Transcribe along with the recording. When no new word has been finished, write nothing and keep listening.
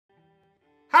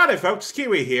Howdy folks,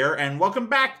 Keywii here, and welcome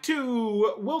back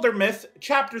to Wildermyth,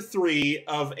 Chapter 3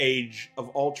 of Age of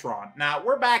Ultron. Now,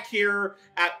 we're back here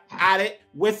at it,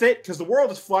 with it, because the world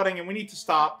is flooding and we need to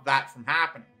stop that from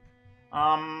happening.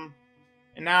 And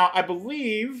now, I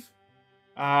believe,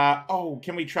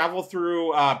 can we travel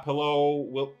through, Plow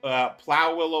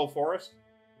Willow Forest?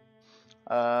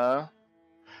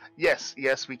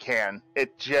 Yes, we can.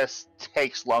 It just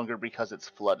takes longer because it's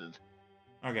flooded.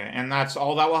 Okay, and that's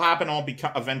all that will happen. I'll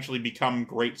eventually become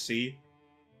Great Sea.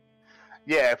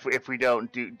 Yeah, if we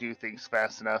don't do things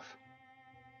fast enough.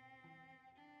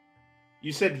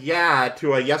 You said yeah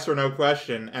to a yes or no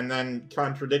question, and then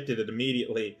contradicted it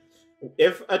immediately.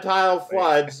 If a tile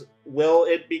floods, will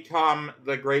it become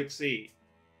the Great Sea?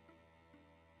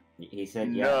 He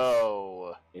said yes.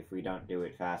 No. If we don't do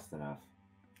it fast enough.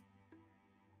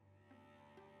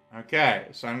 Okay,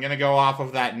 so I'm gonna go off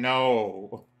of that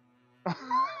no.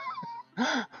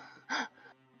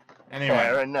 Anyway.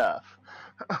 Fair enough.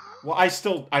 Well,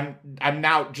 I'm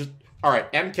now just...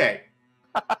 Alright, MK.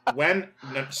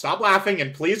 Stop laughing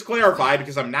and please clarify,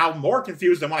 because I'm now more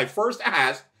confused than when I first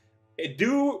asked.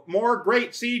 Do more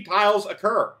Great Sea tiles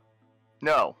occur?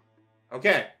 No.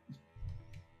 Okay.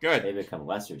 Good. They become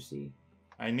lesser sea.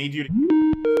 I need you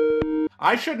to...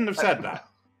 I shouldn't have said that.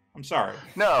 I'm sorry.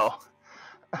 No.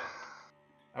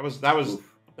 That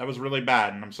was really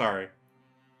bad, and I'm sorry.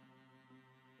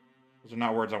 Those are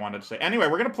not words I wanted to say. Anyway,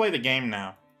 we're gonna play the game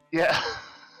now. Yeah.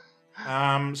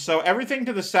 So everything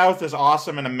to the south is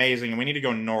awesome and amazing, and we need to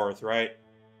go north, right?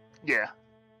 Yeah.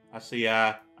 That's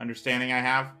the understanding I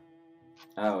have.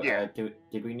 Oh, yeah.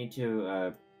 Did we need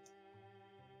to,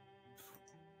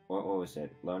 what was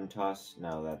it? Lone Toss?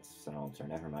 No, that's an altar.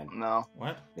 Never mind. No.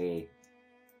 What? I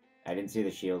didn't see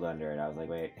the shield under it. I was like,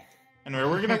 wait. Anyway,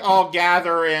 we're gonna all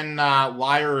gather in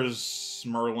Liar's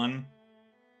Merlin.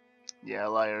 Yeah,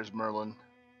 Liar's Merlin.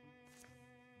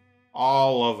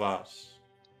 All of us.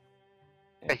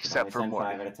 Except for one.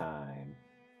 5 Morty. at a time.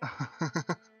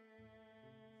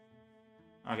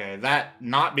 Okay, that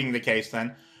not being the case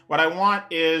then. What I want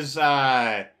is,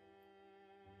 I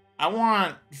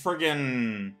want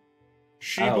friggin'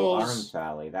 Sheebles... Oh, Arms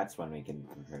Valley. That's when we can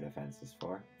prepare defenses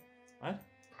for. What?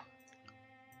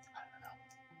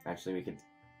 Actually, we could...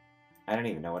 I don't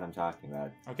even know what I'm talking about.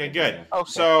 Okay, good.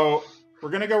 Okay. So, we're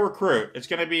gonna go recruit. It's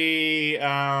gonna be,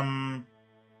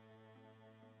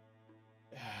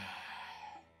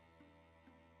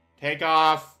 take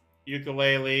off,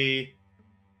 ukulele,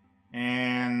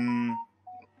 and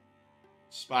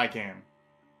spy cam.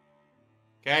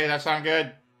 Okay, that sound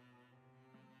good?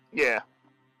 Yeah.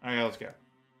 Okay, let's go.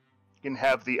 You can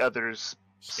have the others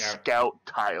scout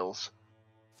tiles.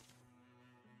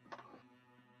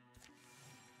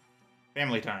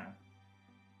 Family time.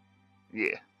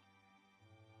 Yeah.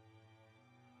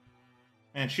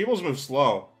 Man, Sheebles move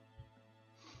slow.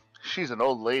 She's an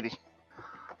old lady.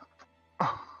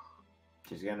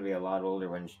 She's gonna be a lot older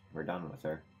when we're done with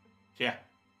her. Yeah.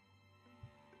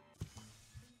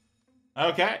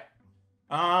 Okay.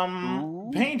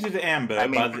 Ooh. Painted amber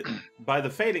by the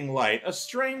fading light, a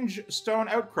strange stone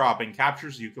outcropping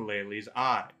captures Ukulele's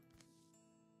eye.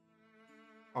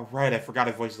 Oh, right, I forgot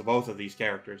I voiced both of these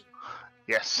characters.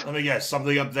 Yes. Let me guess,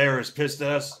 something up there is pissed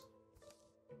at us?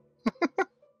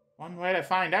 One way to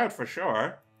find out for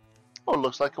sure. Oh, it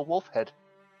looks like a wolf head.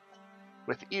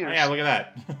 With ears. Oh, yeah, look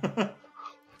at that.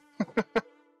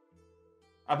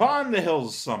 Upon the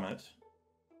hill's summit,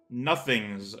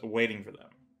 nothing's waiting for them.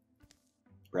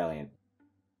 Brilliant.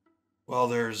 Well,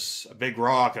 there's a big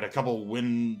rock and a couple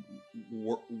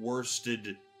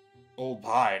worsted old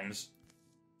pines.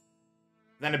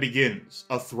 Then it begins,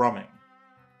 a thrumming.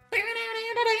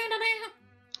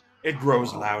 It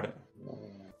grows louder.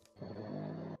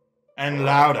 And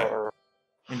louder.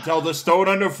 Until the stone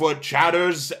underfoot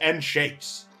chatters and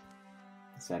shakes.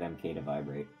 Set MK to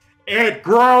vibrate. It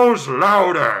grows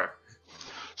louder.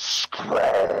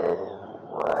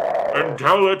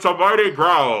 Until it's a mighty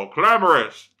growl,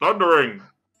 clamorous, thundering.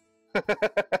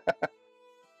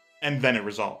 And then it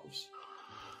resolves.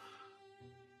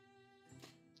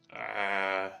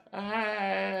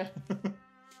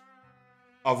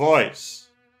 A voice.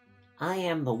 I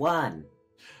am the one.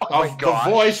 Oh Of the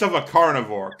voice of a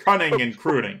carnivore, cunning and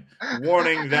crooning,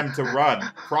 warning them to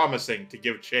run, promising to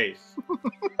give chase.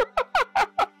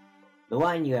 The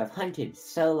one you have hunted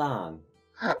so long.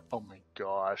 Oh my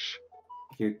gosh.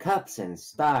 Your cups and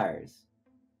stars.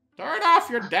 Turn off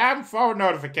your damn phone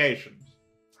notifications.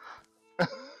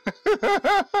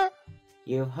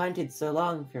 You have hunted so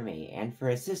long for me, and for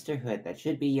a sisterhood that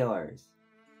should be yours.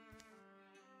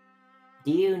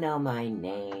 Do you know my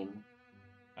name?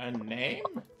 A name?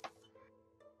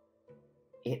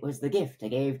 It was the gift I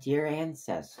gave to your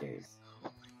ancestors.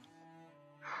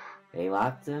 They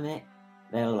walked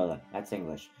that's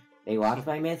English. They walked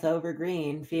my myth over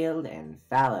green field and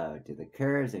fallow to the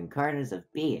curves and corners of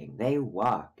being. They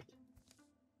walked.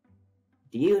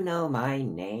 Do you know my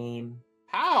name?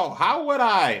 How? How would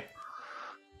I?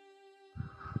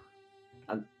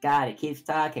 Oh God, it keeps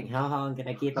talking. How long can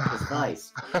I keep up this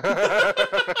voice?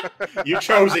 You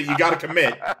chose it. You gotta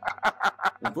commit.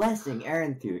 A blessing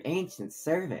earned through ancient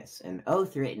service, an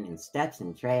oath written in steps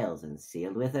and trails and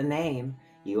sealed with a name.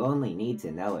 You only need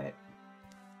to know it.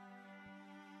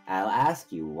 I'll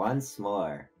ask you once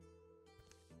more.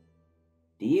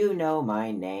 Do you know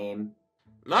my name?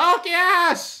 Look,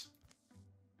 yes!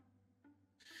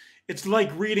 It's like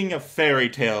reading a fairy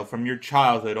tale from your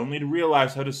childhood, only to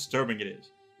realize how disturbing it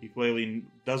is. Ukulele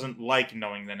doesn't like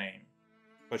knowing the name,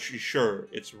 but she's sure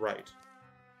it's right.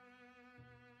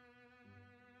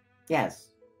 Yes.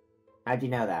 How'd you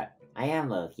know that? I am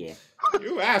Loki.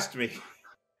 You asked me.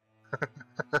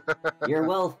 You're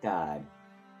wolf god.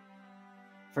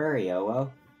 Furry, Owo.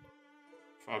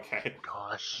 Okay.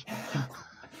 Gosh.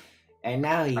 And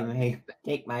now you may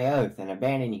take my oath and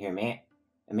abandon your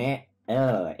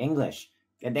English.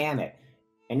 God damn it.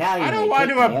 And now you I don't may want take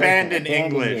to my oath and abandon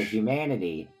abandon your English.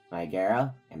 humanity, my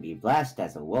girl, and be blessed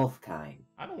as a wolf kind.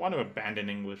 I don't want to abandon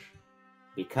English.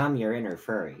 Become your inner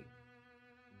furry.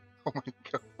 Oh my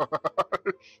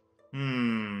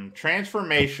gosh.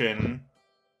 Transformation.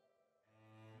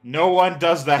 No one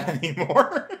does that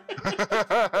anymore.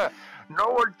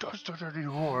 No one does that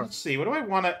anymore. Let's see. What do I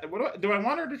want to? Do I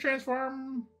want her to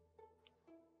transform?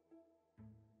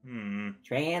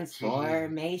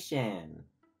 Transformation.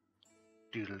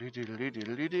 Doodly doodly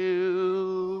doodly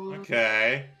doo.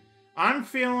 Okay. I'm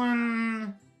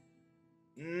feeling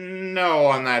no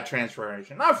on that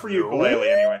transformation. Not for ukulele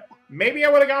anyway. Maybe I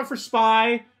would have gone for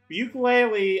spy. But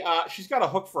ukulele, she's got a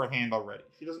hook for a hand already.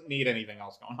 She doesn't need anything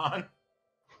else going on.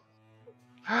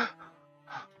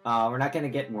 We're not gonna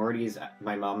get Morty's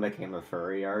My Mom Became a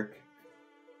Furry arc.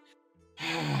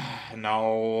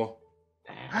 No.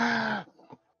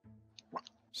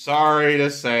 Sorry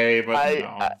to say, but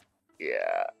no.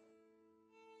 Yeah.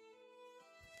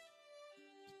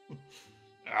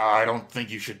 I don't think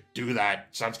you should do that.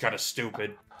 Sounds kind of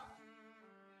stupid.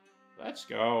 Let's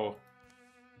go.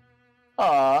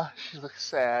 Aw, she looks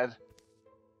sad.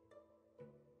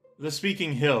 The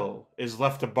speaking hill is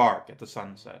left to bark at the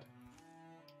sunset.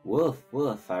 Woof,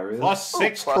 woof, Faru. +6 plus charisma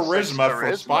 6 for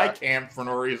charisma. spy camp for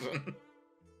no reason.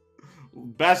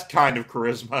 Best kind of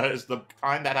charisma is the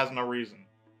kind that has no reason.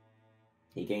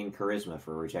 He gained charisma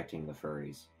for rejecting the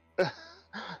furries.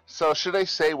 So should I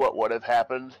say what would have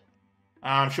happened?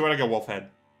 She would have got wolf head.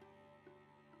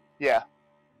 Yeah.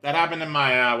 That happened in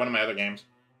my one of my other games.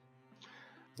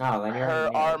 Oh, then you're Her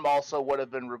arm also would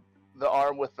have been... the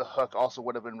arm with the hook also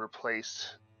would have been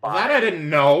replaced. Well, that I didn't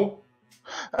know.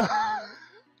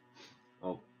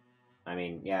 Oh, I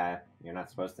mean, yeah, you're not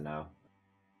supposed to know.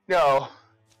 No.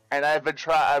 And I've been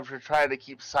trying to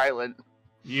keep silent.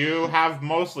 You have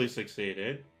mostly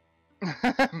succeeded.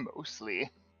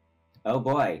 Mostly. Oh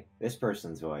boy, this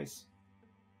person's voice.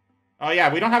 Oh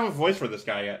yeah, we don't have a voice for this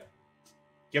guy yet.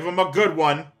 Give him a good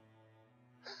one.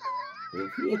 The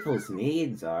people's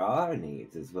needs are our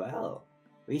needs as well.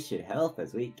 We should help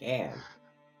as we can.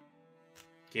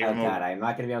 Give Oh him god, a... I'm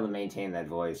not gonna be able to maintain that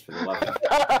voice for the love of...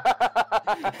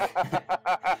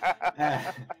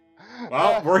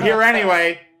 Well, we're here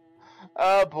anyway.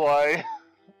 Oh boy.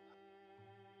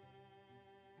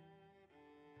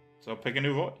 So pick a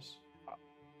new voice.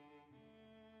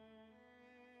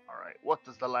 Alright, what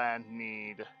does the land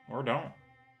need? Or don't.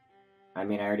 I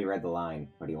mean, I already read the line.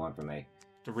 What do you want from me?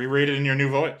 To reread it in your new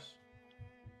voice.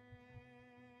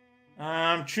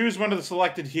 Choose one of the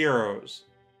selected heroes.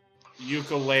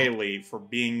 Ukulele for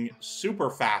being super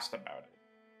fast about it.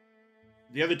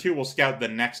 The other two will scout the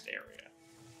next area.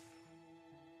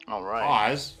 Alright.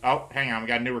 Pause. Oh, hang on. We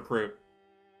got a new recruit.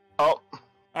 Oh.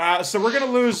 So we're going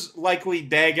to lose likely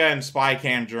Daga and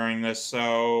Spycam during this,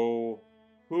 so...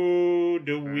 Who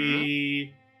do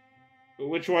we...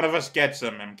 Which one of us gets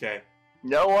them, MK?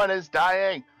 No one is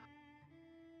dying.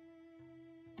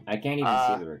 I can't even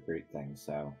see the recruit thing,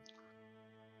 so...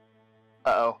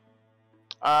 Uh-oh.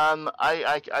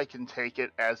 I can take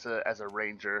it as a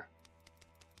ranger.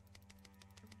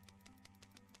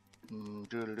 Tell me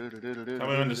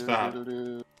when to stop.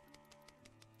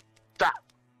 Stop!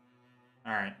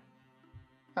 Alright.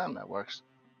 That works.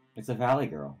 It's a valley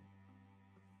girl.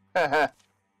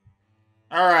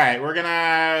 Alright, we're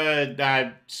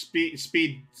gonna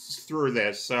speed through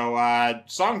this. So,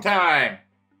 song time!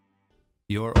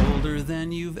 You're older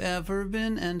than you've ever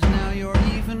been, and now you're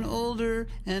even older,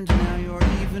 and now you're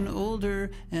even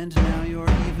older, and now you're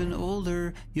even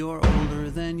older. You're older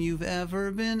than you've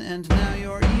ever been, and now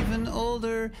you're even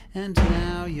older, and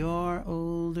now you're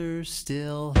older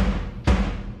still.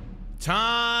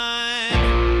 Time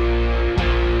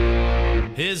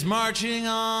is marching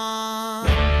on,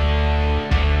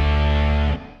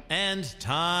 and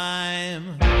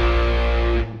time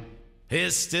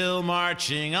is still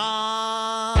marching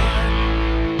on.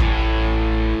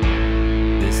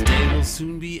 This day will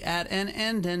soon be at an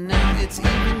end, and now it's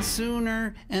even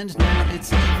sooner, and now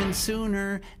it's even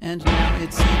sooner, and now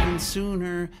it's even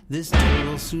sooner. This day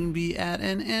will soon be at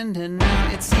an end, and now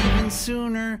it's even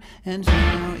sooner, and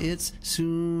now it's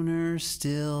sooner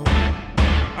still.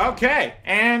 Okay,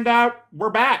 and we're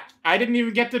back. I didn't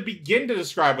even get to begin to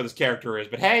describe what this character is,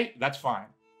 but hey, that's fine.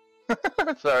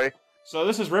 Sorry. So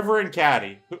this is River and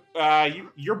Caddy.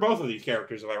 You're both of these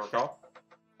characters, if I recall.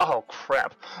 Oh,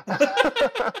 crap.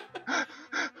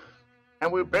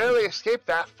 And we barely escaped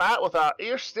that fight with our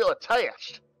ears still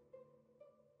attached.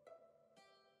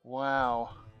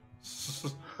 Wow.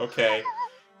 Okay.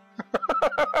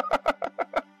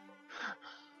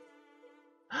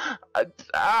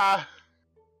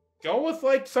 Go with,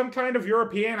 like, some kind of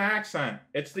European accent.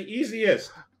 It's the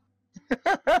easiest.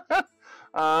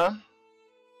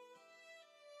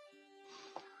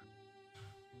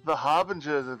 The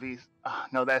Harbingers of East...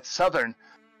 no, that's Southern.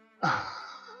 You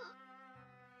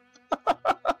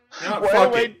know what,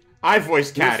 fuck it. I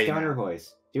voice Caddy. Do a stoner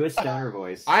voice. Do a stoner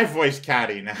voice. I voice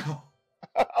Caddy now.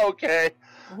 Okay.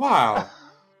 Wow.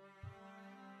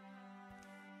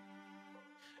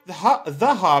 The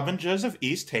Harbingers of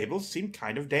East Tables seem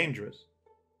kind of dangerous.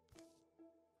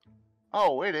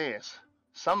 Oh, it is.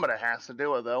 Somebody has to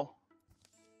do it, though.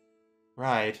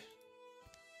 Right.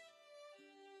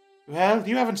 Well,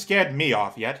 you haven't scared me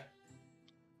off yet.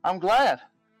 I'm glad.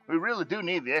 We really do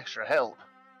need the extra help.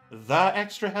 The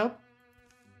extra help?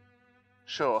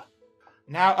 Sure.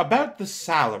 Now, about the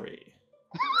salary.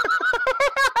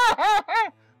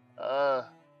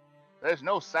 There's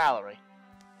no salary.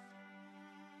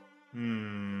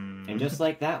 And just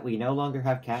like that, we no longer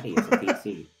have Caddy as a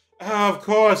PC. Of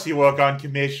course you work on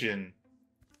commission.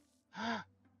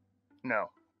 No.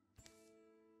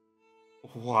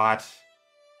 What?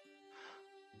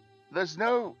 There's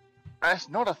no... That's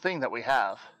not a thing that we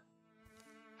have.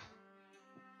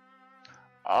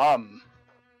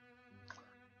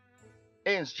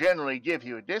 Inns generally give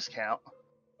you a discount.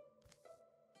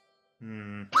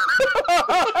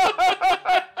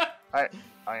 I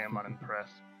am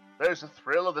unimpressed. There's the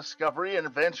thrill of discovery and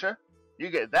adventure. You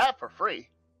get that for free.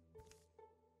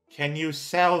 Can you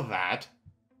sell that?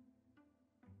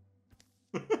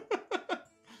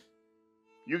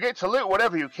 You get to loot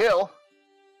whatever you kill.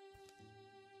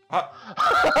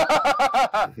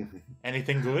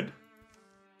 Anything good?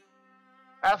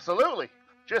 Absolutely.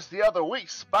 Just the other week,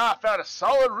 Spy found a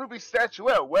solid ruby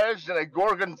statuette wedged in a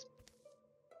Gorgon's...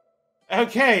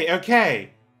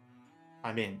 Okay.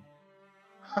 I'm in.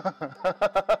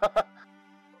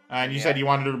 And you said you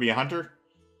wanted her to be a hunter?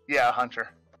 Yeah, a hunter.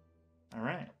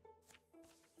 Alright.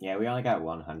 Yeah, we only got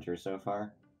one hunter so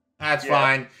far. That's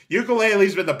fine.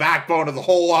 Ukulele's been the backbone of the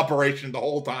whole operation the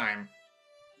whole time.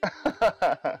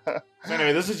 So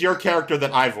anyway, this is your character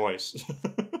that I voice.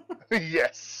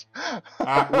 Yes.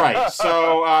 Right,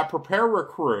 so prepare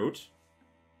recruit.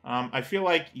 I feel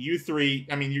like you three...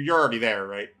 I mean, you're already there,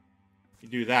 right? You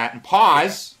do that. And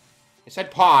pause. I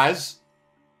said pause.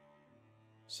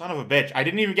 Son of a bitch. I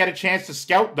didn't even get a chance to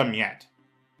scout them yet.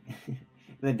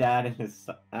 The dad and his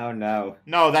son. Oh no.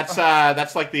 No, that's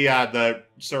like the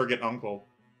surrogate uncle.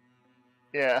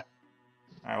 Yeah.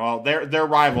 Alright, well, they're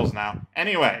rivals now.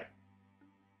 Anyway.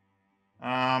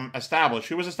 Establish.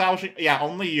 Who was establishing? Yeah,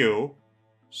 only you.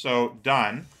 So,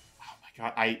 done. Oh my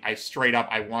god, I straight up,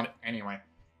 I want it. Anyway.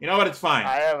 You know what? It's fine.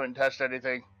 I haven't touched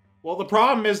anything. Well, the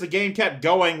problem is the game kept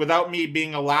going without me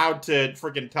being allowed to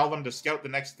freaking tell them to scout the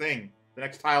next thing. The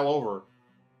next tile over.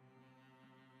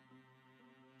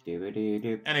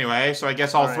 Anyway, so I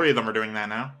guess all three of them are doing that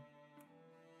now.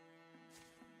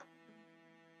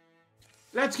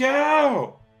 Let's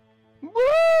go!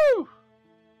 Woo!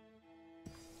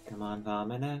 Come on,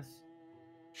 Vominos.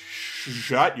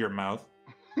 Shut your mouth.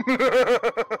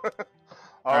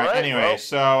 Alright, anyway, well.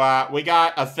 so we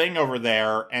got a thing over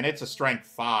there, and it's a strength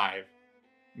 5.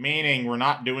 Meaning we're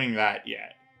not doing that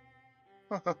yet.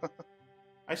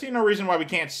 I see no reason why we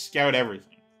can't scout everything.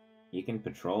 You can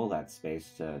patrol that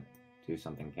space to do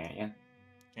something, can't you?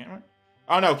 Can't we?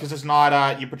 Oh no, because it's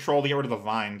not, you patrol to get rid of the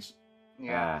vines.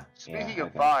 Yeah. Ah, Speaking yeah, of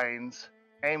okay. vines,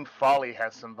 Aim Folly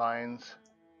has some vines.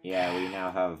 Yeah, we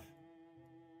now have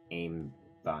aim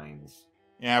vines.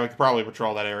 Yeah, we could probably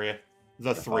patrol that area.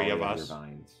 The To three of follow your us.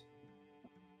 vines.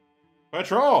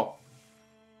 Patrol!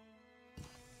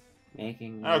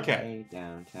 Making Okay. my way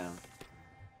downtown.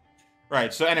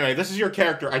 Right, so anyway, this is your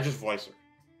character. I just voice her.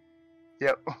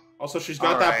 Yep. Also, she's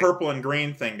got that Alright. purple and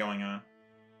green thing going on.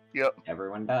 Yep.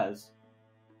 Everyone does.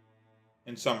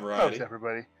 In some Helps variety.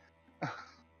 everybody.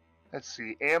 Let's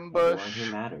see. Everyone Ambush.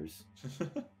 who matters.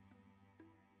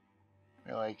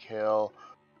 Melee kill.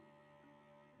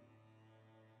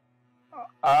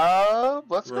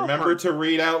 Let's Remember go to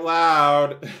read out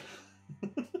loud.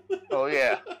 Oh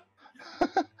yeah.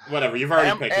 Whatever, you've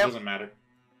already picked. It doesn't matter.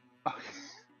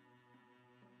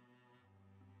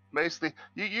 Basically,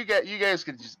 you guys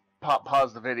can just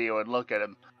pause the video and look at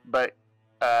him. But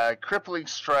crippling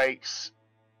strikes,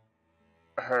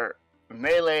 her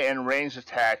melee and ranged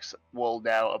attacks will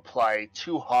now apply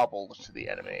 2 hobbles to the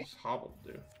enemy. What's hobbled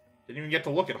do? Didn't even get to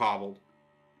look at hobbled.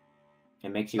 It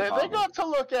makes you They hobble. got to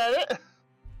look at it.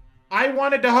 I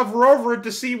wanted to hover over it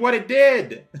to see what it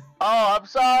did. Oh, I'm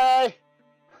sorry.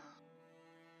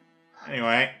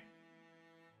 Anyway,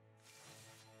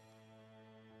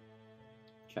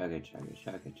 Chugga, chugga,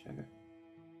 chugga, chugga.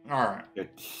 alright. Good.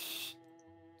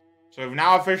 So we've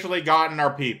now officially gotten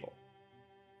our people.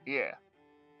 Yeah.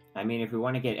 I mean, if we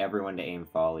want to get everyone to aim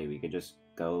folly, we could just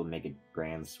go make a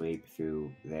grand sweep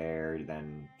through there,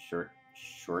 then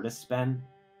shortest spend?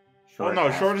 Well,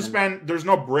 no, shortest Aspen? span, there's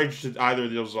no bridge to either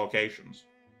of those locations.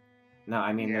 No,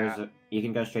 I mean, Yeah. you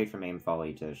can go straight from aim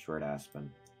folly to short Aspen.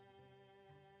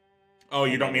 Oh,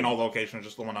 you don't mean all locations,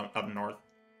 just the one up north?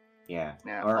 Yeah.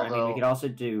 Yeah, Or, I mean, we although- could also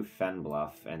do Fen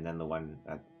Bluff, and then the one...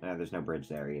 there's no bridge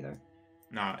there either.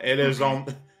 No, it is on.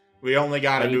 We only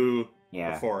gotta But do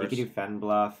Yeah, the forest. you could do Fen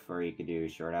Bluff, or you could do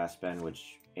Short Aspen,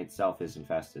 which itself is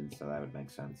infested, so that would make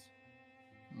sense.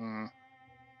 Mm.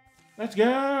 Let's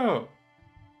go!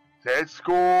 Let's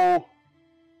go.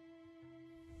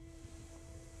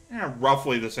 Yeah,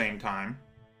 roughly the same time.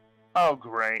 Oh,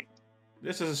 great.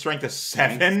 This is a strength of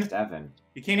Strength 7. 7.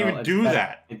 You can't Well, even it's do bet-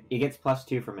 that. It gets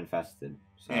 +2 from infested.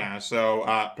 So. Yeah,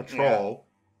 so patrol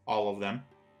all of them.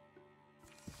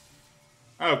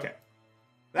 Okay.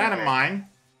 That in Okay. mind,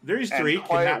 there's 3. And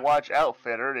Quiet Kidnap- Watch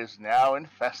Outfitter is now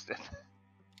infested.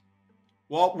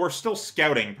 Well, we're still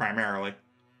scouting primarily.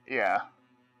 Yeah.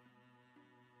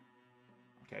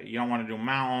 Okay, you don't want to do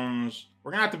mountains.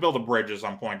 We're gonna have to build a bridge at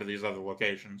some point to these other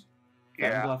locations.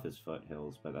 Fen Yeah. Bluff is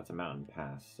foothills, but that's a mountain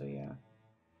pass, so yeah.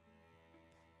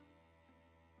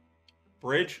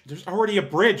 Bridge? There's already a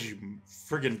bridge, you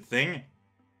friggin' thing.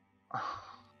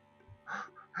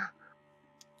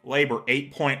 Labor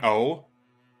 8.0.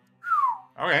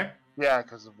 Okay. Yeah,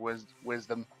 because of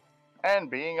wisdom. And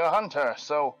being a hunter,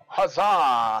 so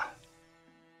huzzah!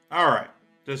 Alright.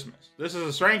 Dismissed. This is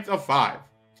a strength of 5.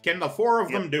 Can the 4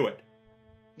 of them do it?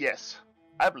 Yes,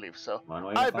 I believe so. One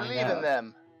way to I find believe out. in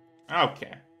them.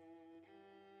 Okay.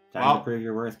 Time Well- to prove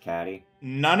your worth, Caddy.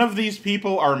 None of these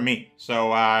people are me.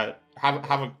 So,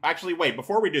 actually, wait,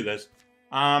 before we do this,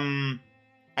 I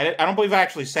don't believe I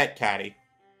actually set Caddy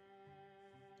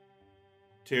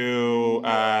to,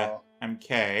 No. MK.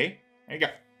 There you go.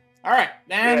 Alright,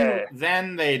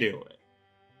 then they do it.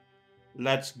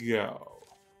 Let's go.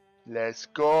 Let's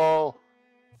go.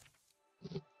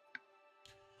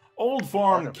 Old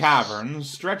formed Artemis. caverns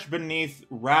stretch beneath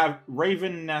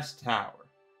Raven Nest Tower.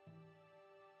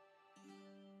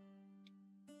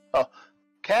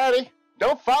 Caddy,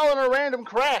 don't fall in a random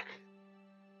crack.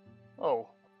 Oh,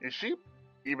 is she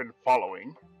even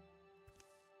following?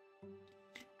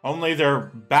 Only their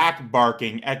back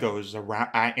barking echoes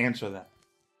answer them.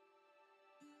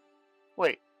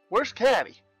 Wait, where's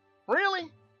Caddy?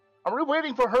 Really? Are we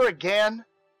waiting for her again?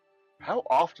 How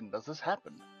often does this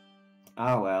happen?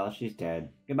 Oh well, she's dead.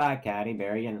 Goodbye, Caddy.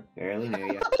 Barely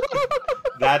knew you.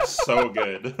 That's so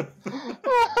good.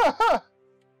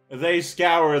 They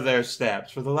scour their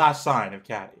steps for the last sign of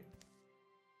Caddy.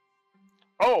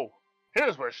 Oh,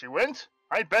 here's where she went.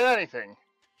 I'd bet anything.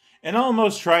 An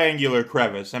almost triangular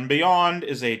crevice, and beyond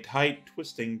is a tight,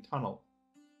 twisting tunnel.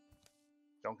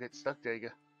 Don't get stuck,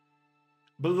 Dega.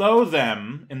 Below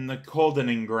them, in the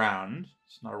coldening ground,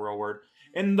 it's not a real word,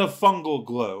 in the fungal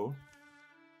glow.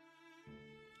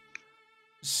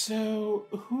 So,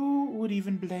 who would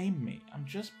even blame me? I'm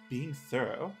just being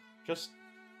thorough.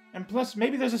 And plus,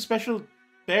 maybe there's a special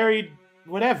buried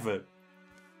whatever.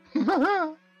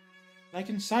 Like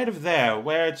inside of there,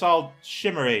 where it's all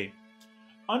shimmery.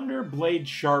 Under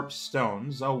blade-sharp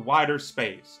stones, a wider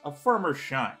space, a firmer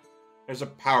shine. There's a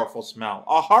powerful smell,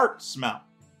 a heart smell.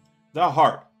 The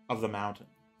heart of the mountain.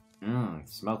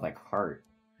 Smells like heart.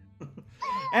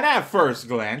 And at first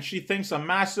glance, she thinks a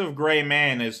massive gray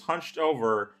man is hunched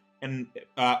over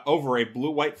over a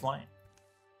blue-white flame.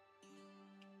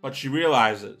 But she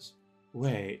realizes,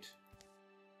 wait,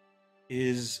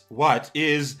 what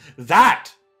is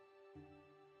that?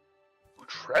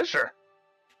 Treasure.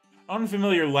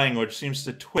 Unfamiliar language seems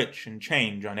to twitch and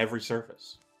change on every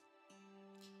surface.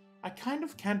 I kind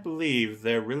of can't believe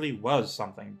there really was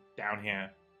something down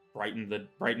here,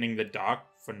 brightening the dark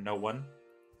for no one.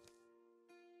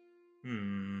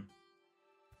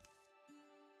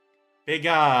 Big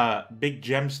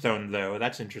gemstone, though.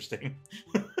 That's interesting.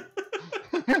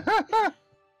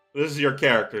 This is your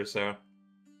character, so...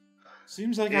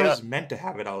 Seems like I was meant to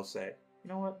have it, I'll say. You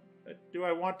know what? Do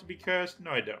I want to be cursed?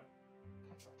 No, I don't.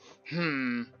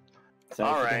 So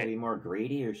is she going to be more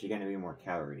greedy, or is she going to be more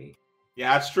cowardly?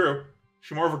 Yeah, that's true. Is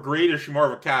she more of a greed, or is she more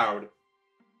of a coward?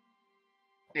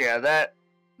 Yeah, that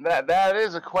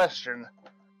is a question.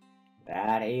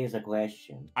 That is a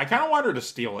question. I kind of want her to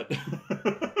steal it.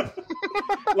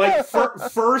 Like,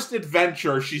 first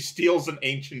adventure, she steals an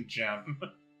ancient gem.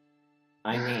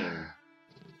 I mean...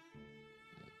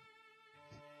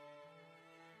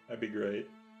 That'd be great.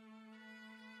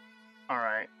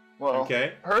 Alright. Well,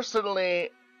 okay.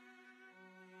 Personally,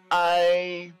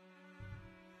 I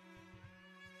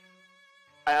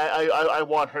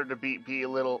want her to be a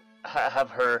little... have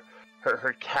her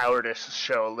cowardice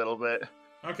show a little bit.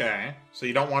 Okay. So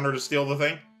you don't want her to steal the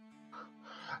thing?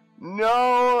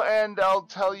 No, and I'll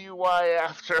tell you why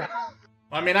after.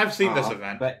 I mean, I've seen this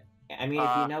event. But, I mean,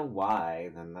 if you know why,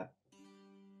 then that...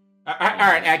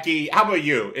 Alright, Eki, how about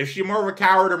you? Is she more of a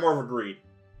coward or more of a greed?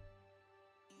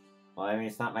 Well, I mean,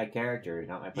 it's not my character, it's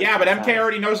not my... Yeah, but MK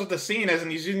already knows what the scene is, and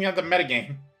he's using it at the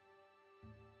metagame.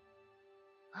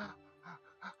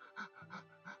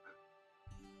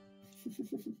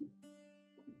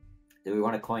 Do we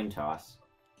want a coin toss?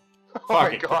 Oh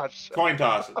my gosh. Coin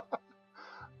toss it.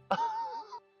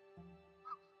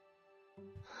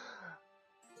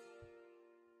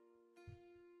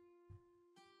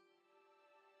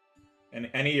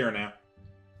 Any year now.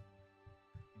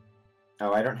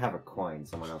 Oh, I don't have a coin.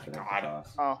 Someone else would have to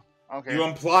toss. Oh, okay. You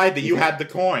implied that you had the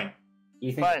coin.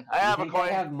 You think, Fine, I have a coin.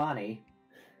 I have money.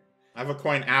 I have a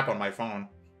coin app on my phone.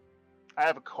 I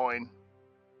have a coin.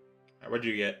 What'd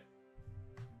you get?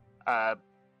 Oh,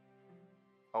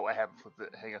 I haven't flipped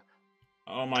it. Hang on.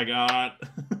 Oh my god.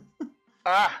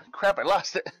 Ah, crap, I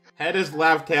lost it. Head is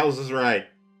left, tails is right.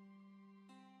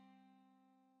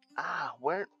 Ah,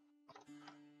 where?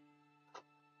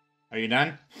 Are you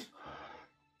done?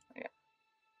 Yeah.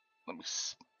 Let me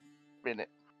spin it.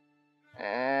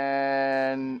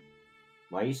 And...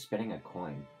 Why are you spinning a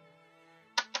coin?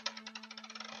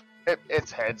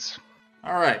 It's heads.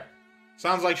 Alright.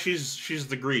 Sounds like she's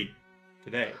the greed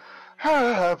today.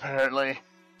 Apparently.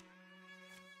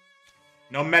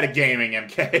 No metagaming,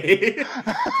 MK.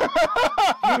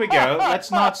 Here we go. Let's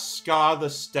not scar the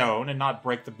stone and not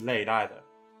break the blade either.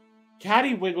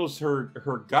 Caddy wiggles her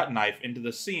gut knife into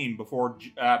the seam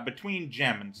between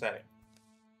gem and setting.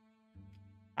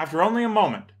 After only a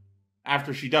moment,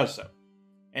 after she does so,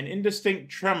 an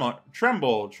indistinct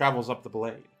tremble travels up the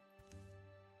blade.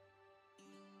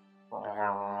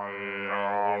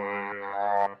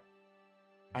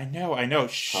 I know.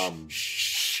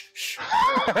 Shh.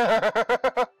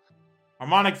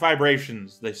 Harmonic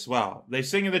vibrations, they swell. They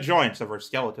sing in the joints of her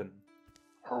skeleton.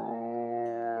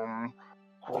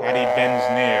 Caddy bends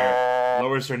near,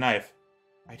 lowers her knife.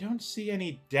 I don't see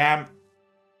any damn!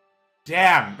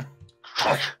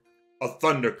 A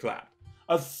thunderclap.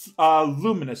 A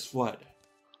luminous flood.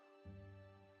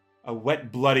 A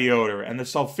wet, bloody odor, and the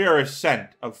sulphurous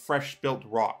scent of fresh spilt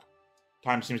rock.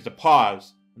 Time seems to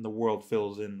pause, and the world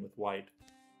fills in with white.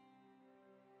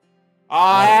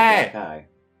 Oh, hey!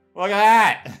 Look at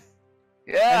that!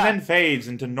 Yeah! And then fades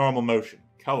into normal motion.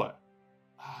 Color.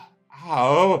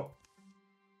 Ow!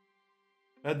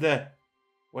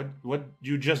 What'd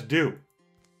you just do?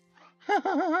 This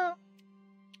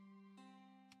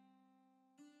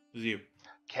is you.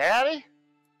 Caddy?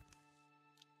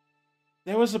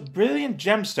 There was a brilliant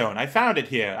gemstone. I found it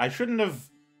here. I shouldn't have...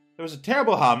 There was a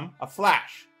terrible hum, a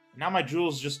flash. Now my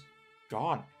jewel's just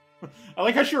gone. I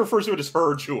like how she refers to it as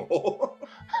her jewel.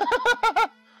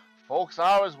 Folks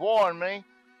always warn me,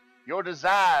 your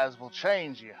desires will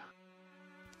change you.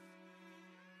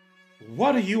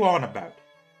 What are you on about?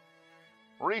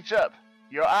 Reach up.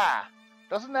 Your eye.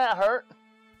 Doesn't that hurt?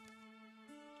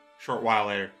 Short while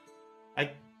later.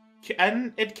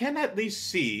 It can at least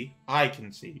see, I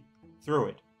can see, through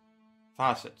it.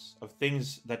 Faucets of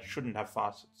things that shouldn't have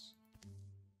faucets.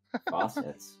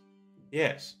 Faucets?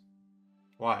 Yes.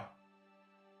 Why?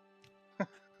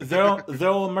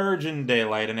 they'll emerge in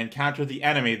daylight and encounter the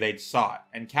enemy they'd sought,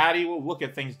 and Caddy will look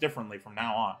at things differently from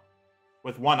now on,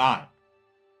 with one eye.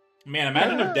 Man,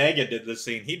 imagine if Daga did this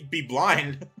scene. He'd be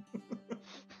blind.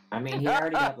 I mean, he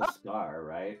already got the scar,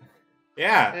 right?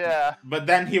 Yeah. Yeah. But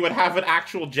then he would have an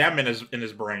actual gem in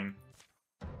his brain.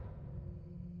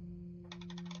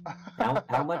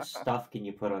 How much stuff can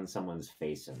you put on someone's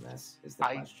face in this, is the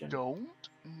I question. don't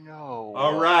know.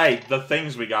 Alright, the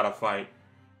things we gotta fight.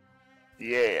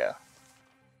 Yeah.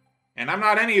 And I'm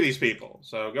not any of these people,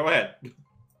 so go ahead.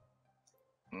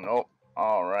 Nope.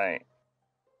 Alright.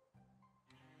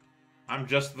 I'm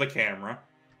just the camera.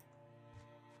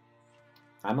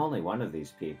 I'm only one of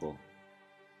these people.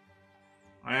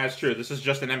 That's true, this is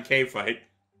just an MK fight.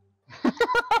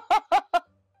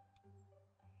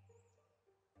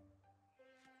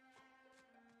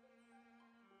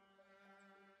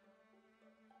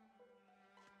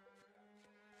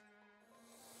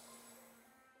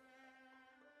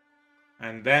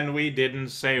 And then we didn't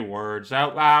say words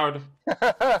out loud.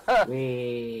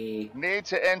 We... Need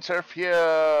to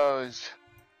interfuse.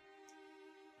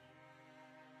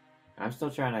 I'm still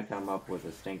trying to come up with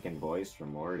a stinking voice for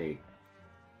Morty.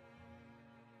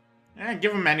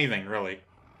 Give him anything, really.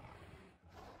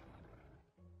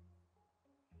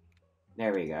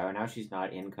 There we go. Now she's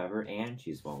not in cover and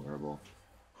she's vulnerable.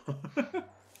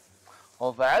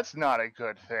 Well, that's not a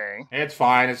good thing. It's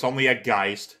fine, it's only a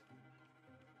Geist.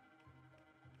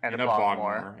 And a a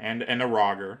Bogmore. And a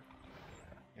Rogger.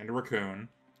 And a Raccoon.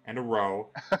 And a Roe.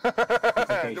 It's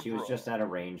okay, she was just out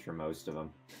of range for most of them.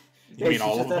 You mean she's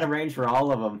all of just them? out of range for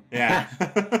all of them. Yeah.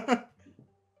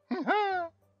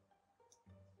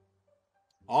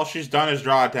 All she's done is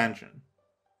draw attention.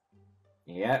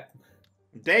 Yep.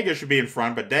 Daga should be in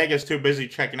front, but Daga's too busy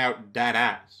checking out that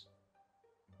ass.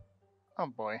 Oh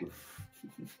boy.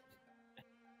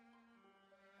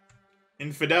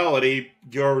 Infidelity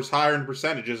goes higher in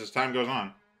percentages as time goes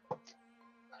on.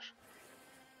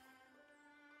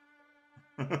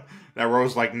 That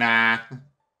Ro's like, nah.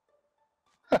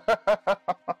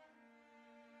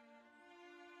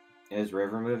 Is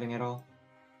River moving at all?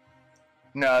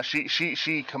 No, she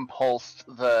compulsed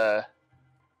the...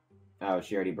 Oh,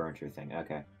 she already burnt her thing.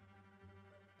 Okay.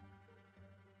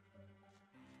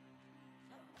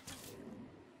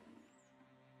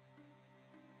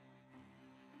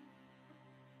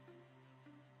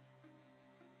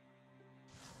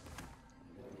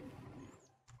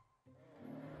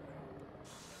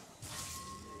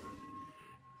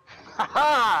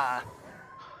 Ha!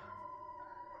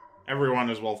 Everyone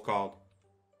is wolf called.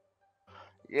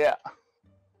 Yeah.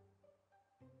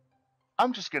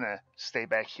 I'm just gonna stay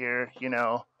back here, you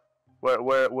know,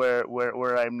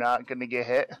 where I'm not gonna get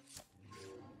hit.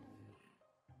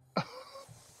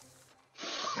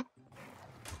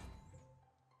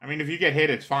 I mean, if you get hit,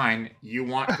 it's fine. You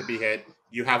want to be hit.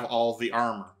 You have all the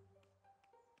armor.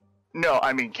 No,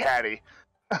 I mean Caddy.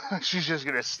 She's just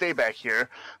gonna stay back here.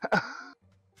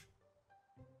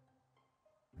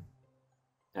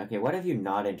 Okay, what have you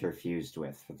not interfused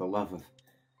with, for the love of...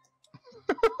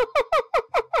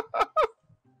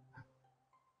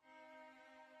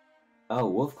 Oh,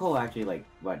 Wolf Coal actually, like,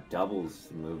 what, doubles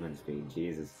the movement speed?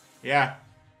 Jesus. Yeah,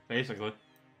 basically.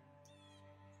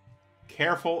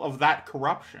 Careful of that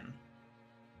corruption.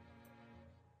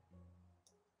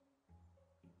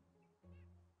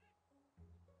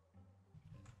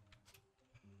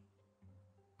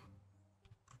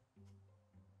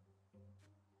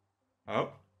 Oh.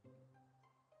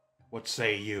 What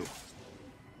say you?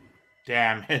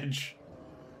 Damage.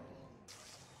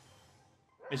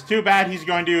 It's too bad he's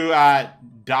going to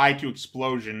die to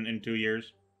explosion in 2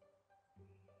 years.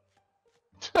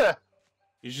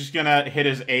 He's just gonna hit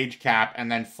his age cap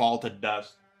and then fall to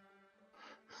dust.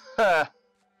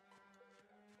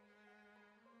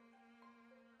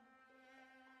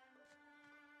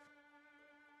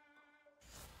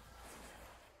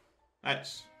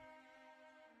 Nice.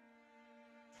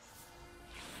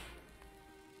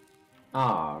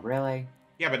 Aw, really?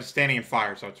 Yeah, but it's standing in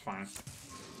fire, so it's fine.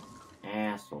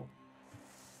 Asshole.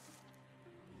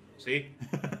 See?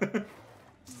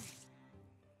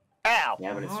 Ow!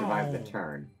 Yeah, but it survived the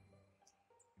turn.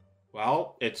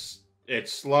 Well, it's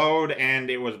slowed and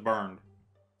it was burned.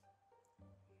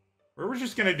 We were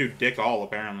just gonna do dick all,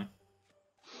 apparently.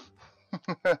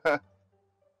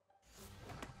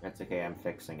 That's okay, I'm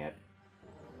fixing it.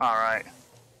 Alright.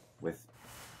 With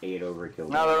 8 overkill.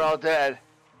 Now they're all dead.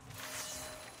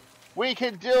 We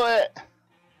can do it!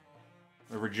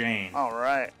 River Jane.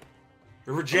 Alright.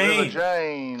 River Jane! River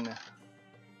Jane.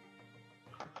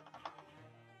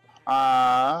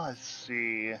 Let's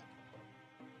see.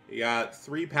 You got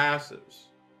 3 passives.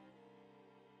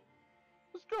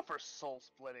 go for soul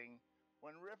splitting.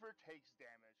 When River takes